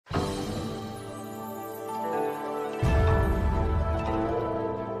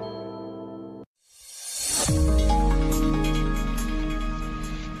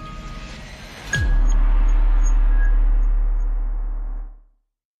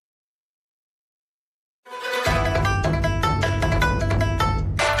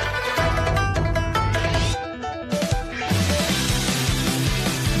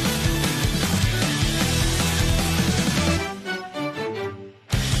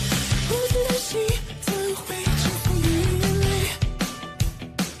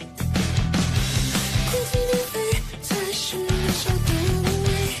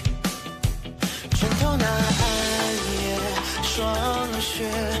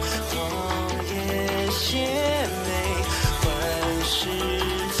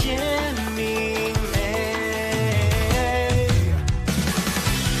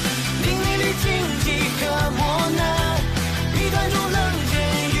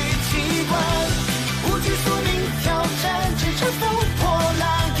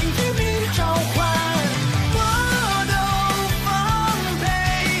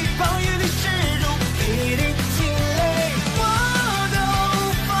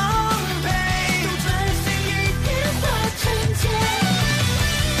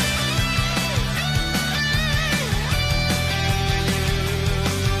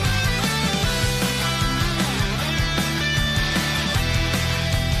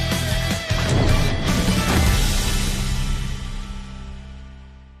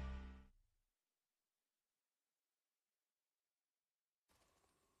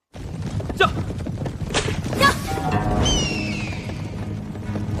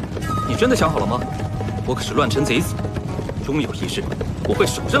你真的想好了吗？我可是乱臣贼子，终有一日我会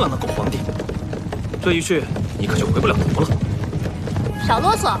手刃了那狗皇帝。这一去，你可就回不了头了。少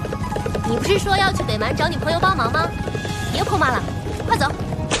啰嗦！你不是说要去北蛮找你朋友帮忙吗？别破骂了，快走！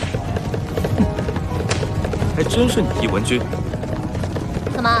还真是你一文君。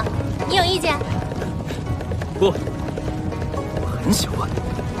怎么，你有意见？不，我很喜欢。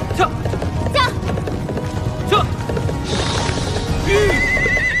驾！驾！驾！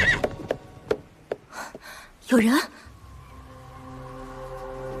有人！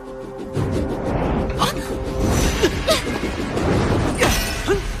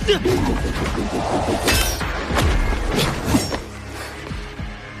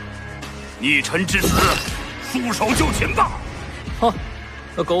逆臣之子，束手就擒吧！哈，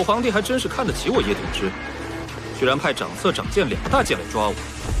那狗皇帝还真是看得起我叶鼎之，居然派长策、长剑2大剑来抓我。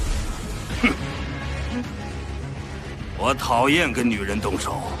哼！我讨厌跟女人动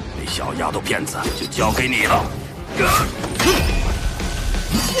手，这小丫头片子就交给你了。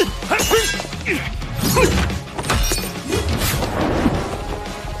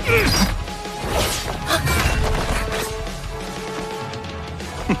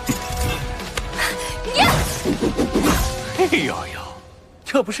哎呦呦，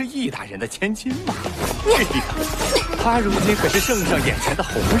这不是易大人的千金吗？哎呀，他如今可是圣上眼前的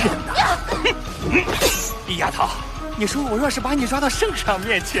红人呐！易丫头，你说我若是把你抓到圣上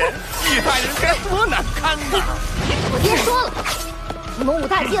面前，易大人该多难堪呐！我爹说了，你们5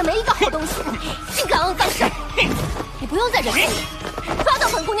大街没一个好东西，竟敢妄脏事！你不用在这里，抓到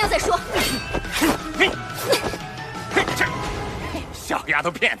本姑娘再说。小丫头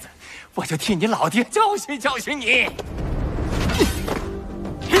片子，我就替你老爹教训教训你。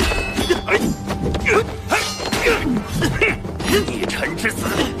逆臣之子，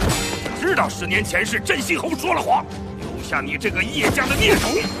知道10年前是镇信侯说了谎，留下你这个叶家的孽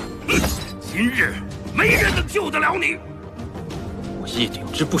种。今日没人能救得了你。我叶鼎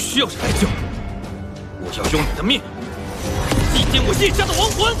之不需要人来救，我要用你的命祭奠我叶家的亡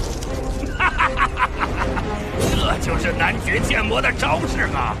魂。这就是男爵剑魔的招式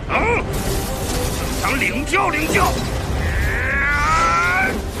吗？嗯，想领教领教。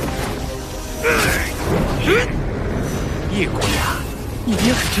叶姑娘，你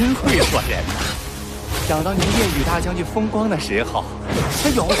爹可真会做人呐！想当年叶羽大将军风光的时候，他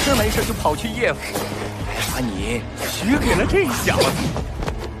有事没事就跑去叶府，还把你许给了这小子。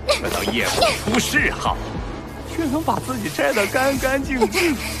可到叶府出事后，却能把自己摘得干干净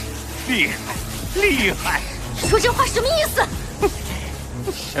净，厉害，厉害！说这话什么意思？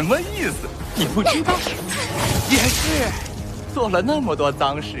什么意思？你不知道？也是，做了那么多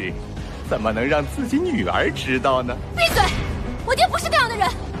脏事。怎么能让自己女儿知道呢？闭嘴！我爹不是那样的人。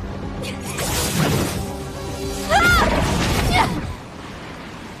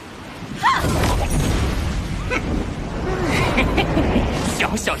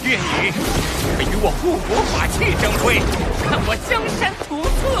小小越女，可与我护国法器争辉，看我江山图册！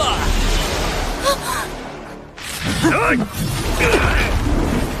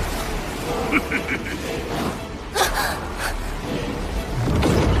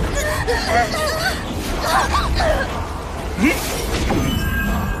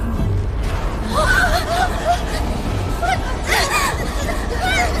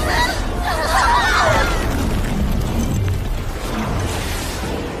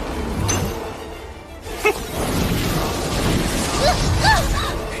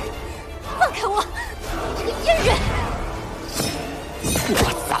放开我，这个阉人！我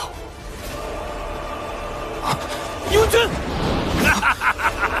操！幽君！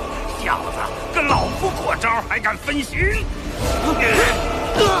小子，跟老夫过招还敢分心？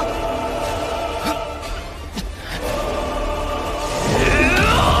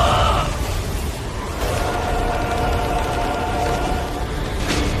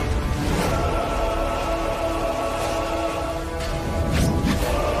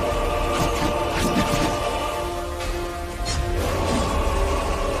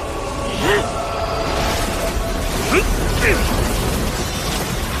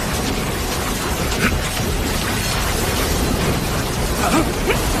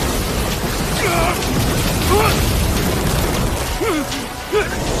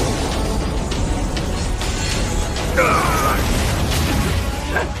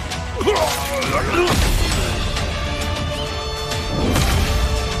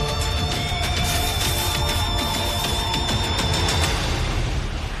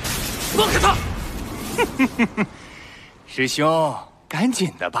放开他！师兄，赶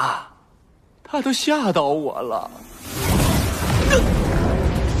紧的吧，他都吓到我了。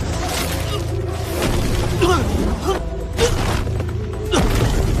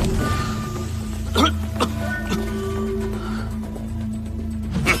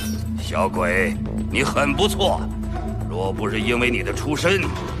小鬼，你很不错。若不是因为你的出身，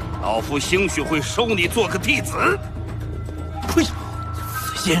老夫兴许会收你做个弟子。呸！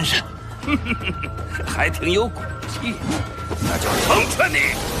先生，还挺有骨气，那就成全你。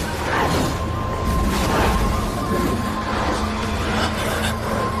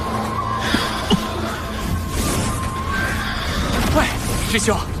喂，师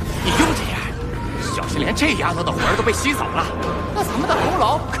兄，你又这样，小心连这丫头的魂儿都被吸走了，那咱们的功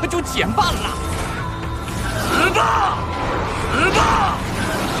劳可就减半了。死吧！死吧！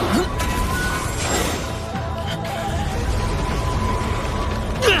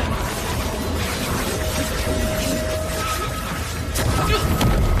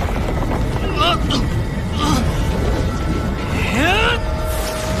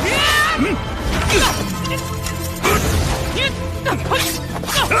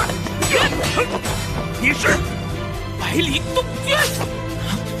你是百里东军。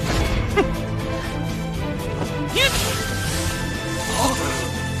你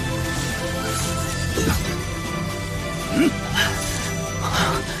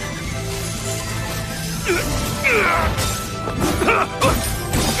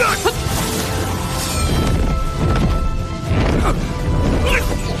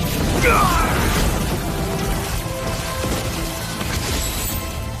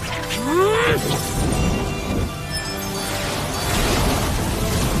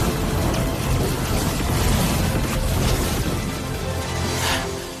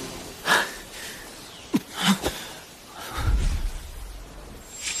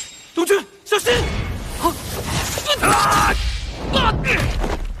东军，小心！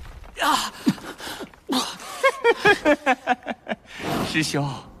师兄，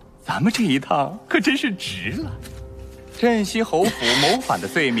咱们这一趟可真是值了，镇西侯府谋反的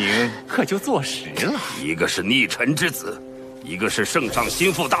罪名可就坐实了。一个是逆臣之子，一个是圣上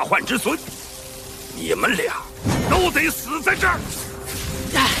心腹大患之孙，你们俩都得死在这儿。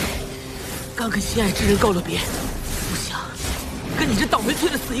唉，刚跟心爱之人告了别，不想跟你这倒霉催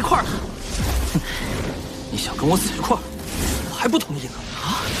的死一块儿了。你想跟我死一块儿，我还不同意呢。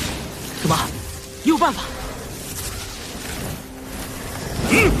啊？怎么？你有办法？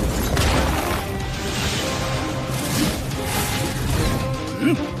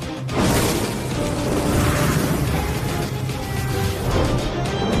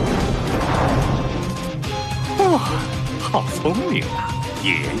哇，好聪明啊！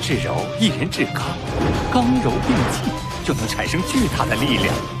一人制柔，一人制刚，刚柔并济就能产生巨大的力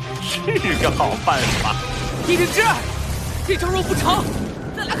量，是个好办法。一人之二，这招若不成，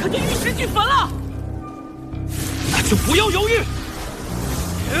咱俩可就玉石俱焚了。那就不要犹豫。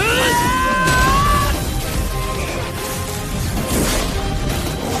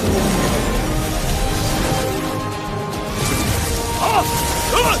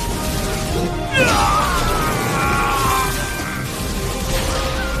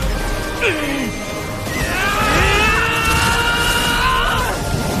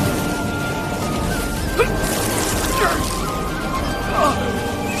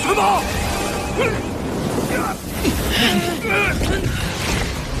什么？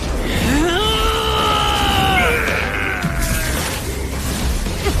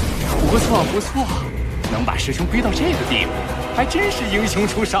不错不错，能把师兄逼到这个地步，还真是英雄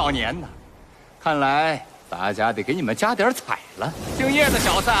出少年呢。看来大家得给你们加点彩了。姓叶的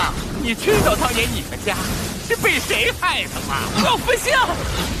小子，你知道当年你们家是被谁害的吗？老佛相，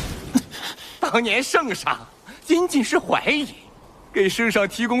当年圣上仅仅是怀疑，给圣上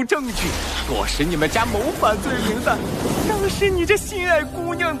提供证据，落实你们家谋反罪名的，正是你这心爱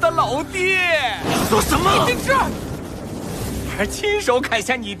姑娘的老爹。说什么？你这，而亲手砍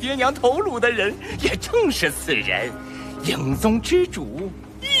下你爹娘头颅的人，也正是此人，影宗之主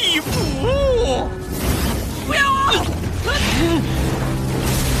义父。不要啊！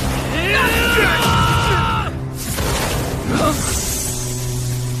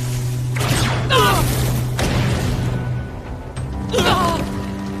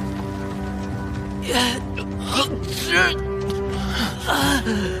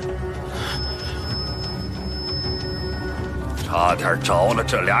差点着了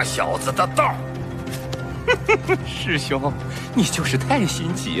这俩小子的道。师兄，你就是太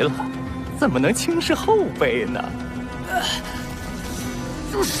心急了，怎么能轻视后辈呢？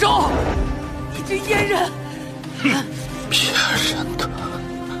住手！你这阉人！骗人的！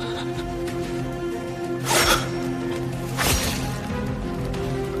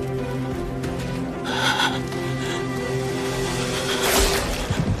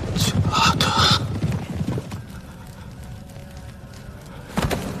假的！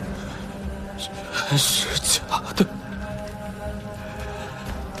全是假的！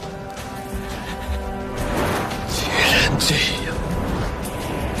这样，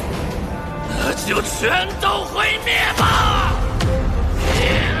那就全都毁灭吧！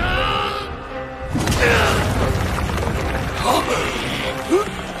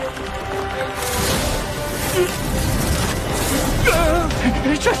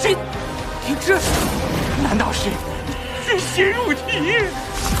这难道是血入体？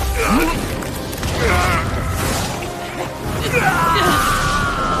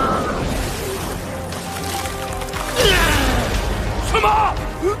什么？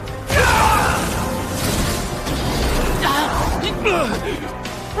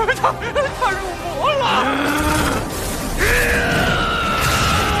他入魔了！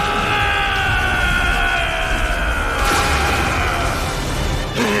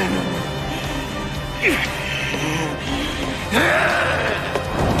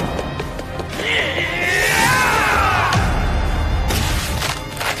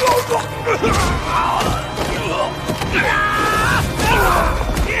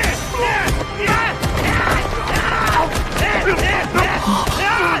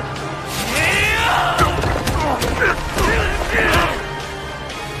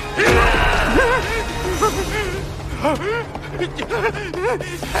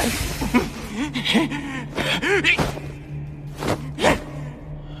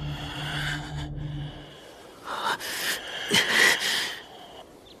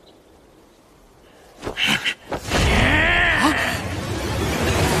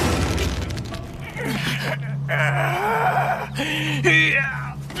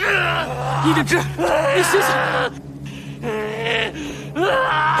叶鼎之，你醒醒！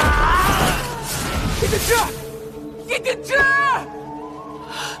叶鼎之，叶鼎之！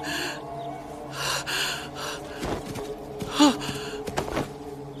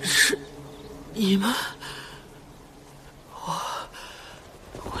是你们？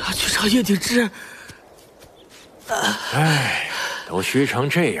我要去找叶鼎之。哎，都虚成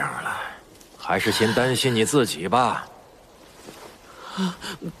这样了，还是先担心你自己吧。哼，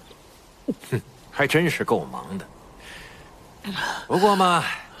还真是够忙的。不过嘛，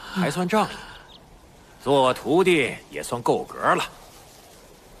还算仗义，做我徒弟也算够格了。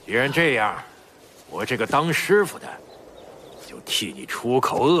既然这样，我这个当师傅的就替你出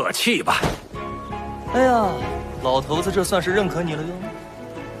口恶气吧。哎呀，老头子这算是认可你了哟。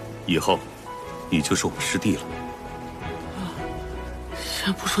以后，你就是我师弟了。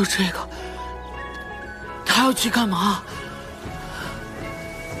先不说这个，他要去干嘛？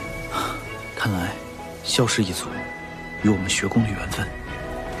看来，萧氏一族与我们学宫的缘分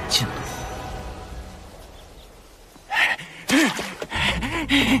尽了。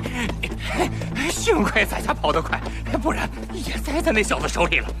幸亏在家跑得快，不然也栽在那小子手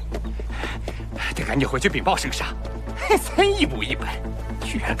里了。得赶紧回去禀报圣上，3亿亩一本，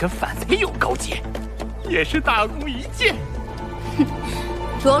居然跟反贼有勾结，也是大功一件。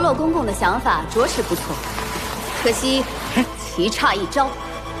着落公公的想法着实不错，可惜棋差一招。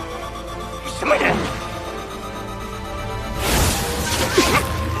什么人？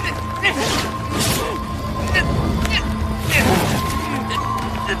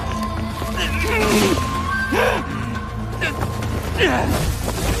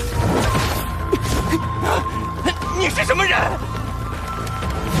你是什么人？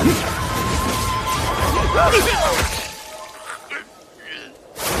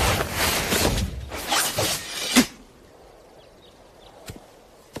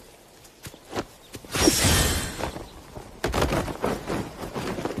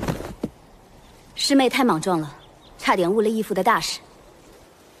师妹太莽撞了，差点误了义父的大事。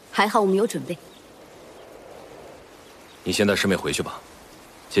还好我们有准备。你先带师妹回去吧，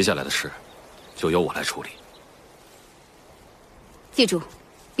接下来的事就由我来处理。记住，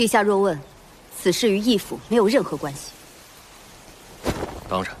陛下若问，此事与义父没有任何关系。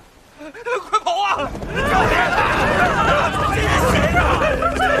当然。快跑啊！救命啊！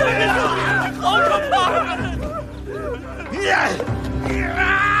这是谁啊？好可怕啊！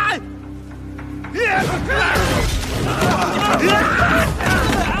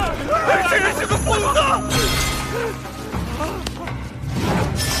这人是个疯子！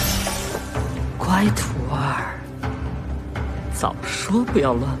乖徒儿，早说不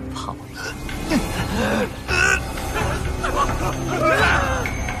要乱跑。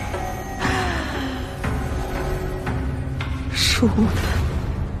输了。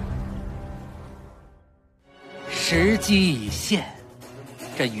时机已现，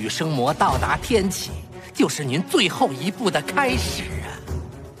这羽生魔到达天启，就是您最后一步的开始啊！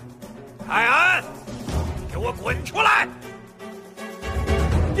泰安，给我滚出来！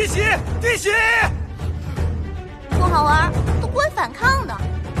弟媳，弟媳！不好玩，都不会反抗的。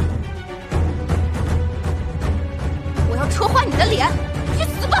我要戳坏你的脸，去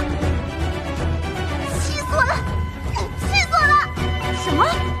死吧！气死我了！气死我了！什么？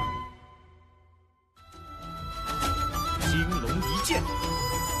金龙一剑，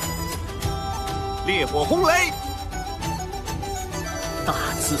烈火轰雷，大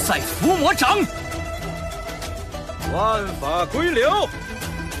自在伏魔掌，万法归流。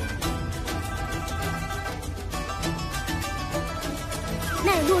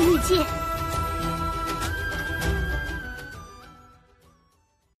奈落玉剑。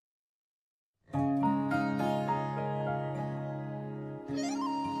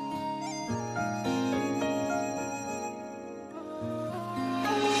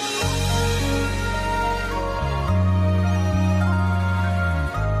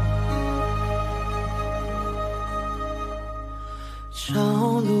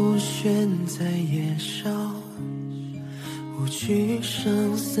朝露悬在夜梢，无惧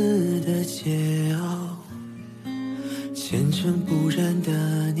生死的桀骜，虔诚不染的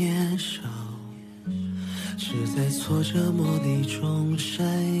年少，只在挫折磨砺中闪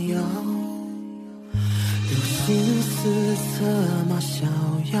耀。流星四策马逍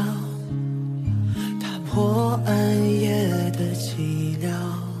遥，踏破暗夜的寂寥，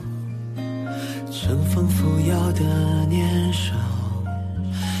乘风扶摇的年少，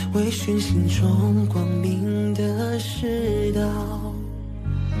为寻心中光明的世道。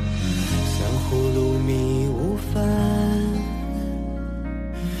江湖路迷无帆，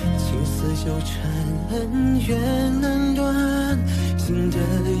情丝纠缠，恩怨难断，幸得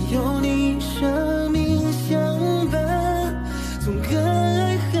有你生命相伴，纵隔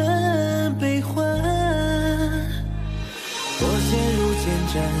爱恨悲欢。我剑如剑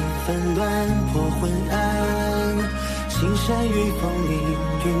斩纷乱破昏暗，青山与风凌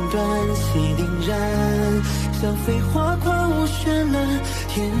云端气凛然，像飞花狂舞绚烂，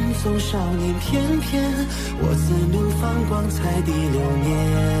天纵少年翩翩，我自怒放光彩第6年。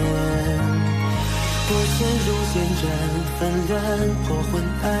我剑如剑斩纷乱破昏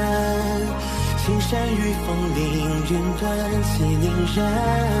暗，青山与风凌云端气凛然，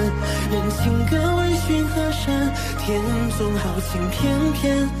人情歌为寻河山，天纵豪情翩翩，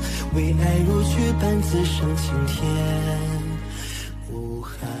为爱如炬般自生青天。